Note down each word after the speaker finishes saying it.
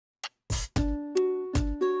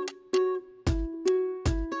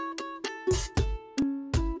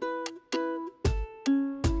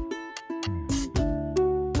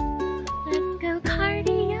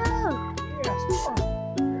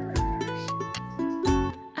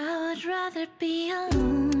rather be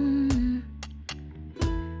alone.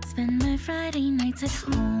 Spend my Friday nights at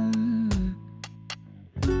home.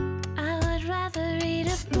 I would rather read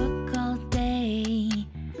a book all day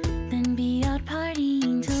than be out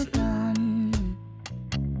partying till dawn.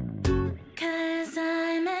 'Cause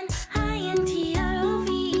I'm an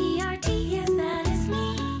Introvert, yes that is me.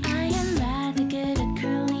 I am rather good at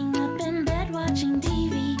curling up in bed watching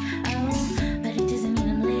TV. Oh, but it doesn't mean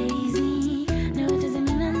I'm lazy. No, it doesn't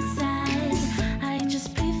mean I'm sad. I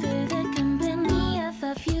just prefer the company of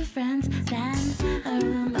a few friends than a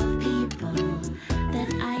room of people that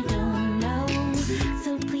I don't know. So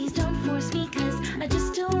please don't force me, 'cause I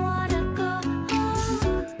just don't wanna go.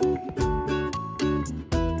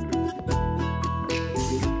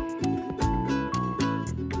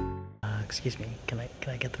 Excuse me, can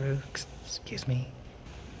I get through? Excuse me.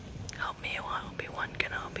 Help me, one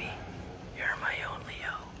can help me. You're my only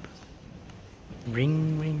hope.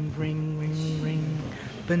 Ring, ring, ring, ring, ring.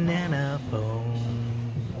 Banana phone.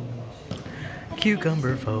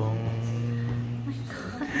 Cucumber phone.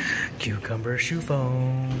 Cucumber shoe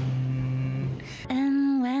phone.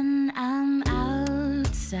 And when I'm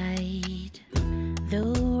outside, the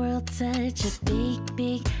world's such a big,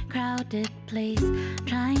 big, crowded place.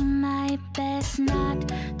 Trying my best not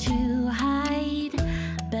to hide,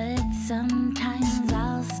 but sometimes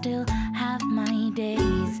I'll still have my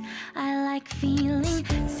days. I like feeling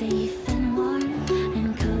safe and warm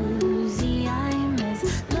and cozy. I'm as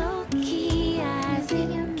low-key as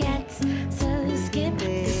it gets, so skip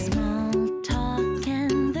the small talk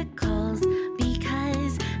and the calls,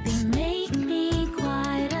 because they make me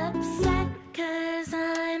quite upset. 'Cause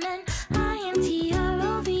I'm an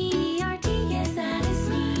Introvert, yes that is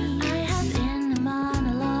me. I have inner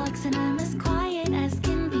monologues and I'm as quiet as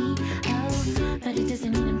can be. Oh, but it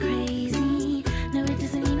doesn't mean I'm crazy. No, it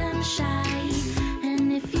doesn't mean I'm shy.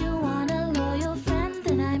 And if you want a loyal friend,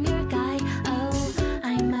 then I'm your guy. Oh,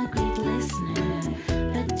 I'm a great listener,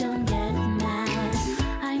 but don't get mad.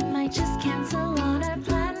 I might just cancel on our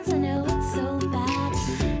plans. I know it's so bad.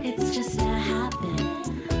 It's just a habit.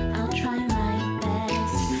 I'll try my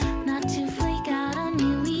best not to freak out on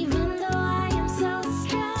you, even though I am so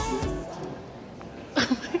stressed.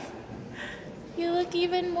 You look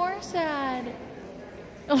even more sad.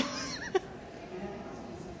 Oh.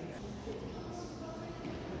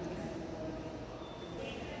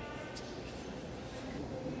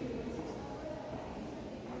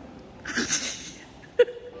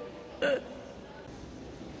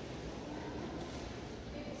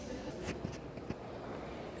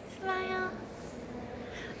 Smile.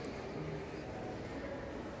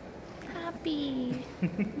 Happy.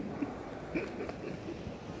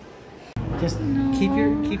 Just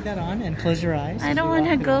keep that on and close your eyes. I don't want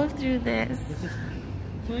to go through this.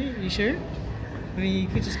 Wait, you sure? I mean, you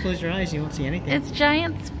could just close your eyes and you won't see anything. It's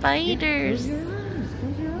giant spiders. Close your eyes.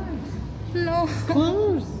 Close your eyes. No.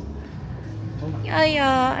 Close.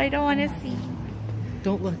 Yeah, I don't want to see.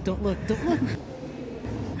 Don't look. Don't look. Don't look.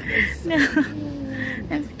 No,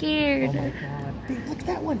 I'm scared. Oh my god. Hey, look at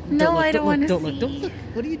that one. No, I don't want to see. Don't look. Don't look.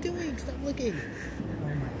 What are you doing? Stop looking.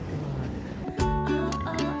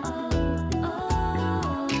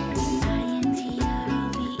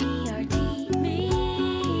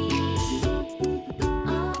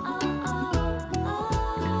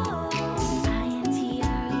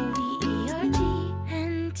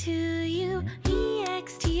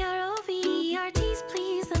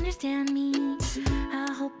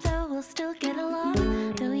 Still get along,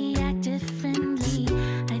 though we act differently.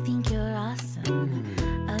 I think you're awesome.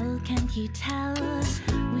 Oh, can't you tell?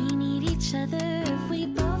 We need each other if we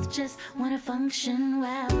both just want to function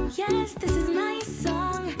well. Yes, this is my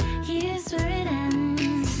song. Here's where it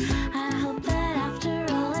ends. I hope that after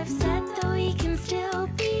all I've said, that we can still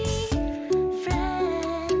be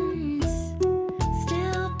friends.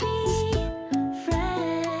 Still be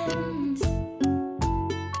friends.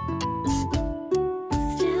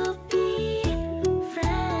 Still be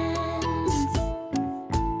friends.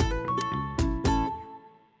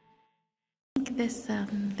 I think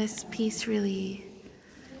this piece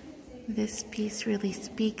really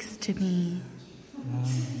speaks to me.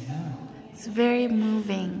 Yeah. It's very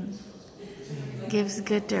moving. Gives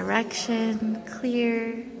good direction,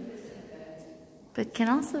 clear, but can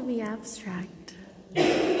also be abstract. I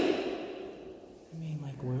mean,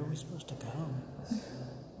 like, where are we supposed to go?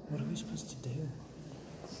 What are we supposed to do?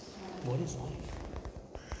 What is life?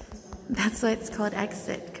 That's why it's called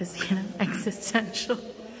Exit, because, existential.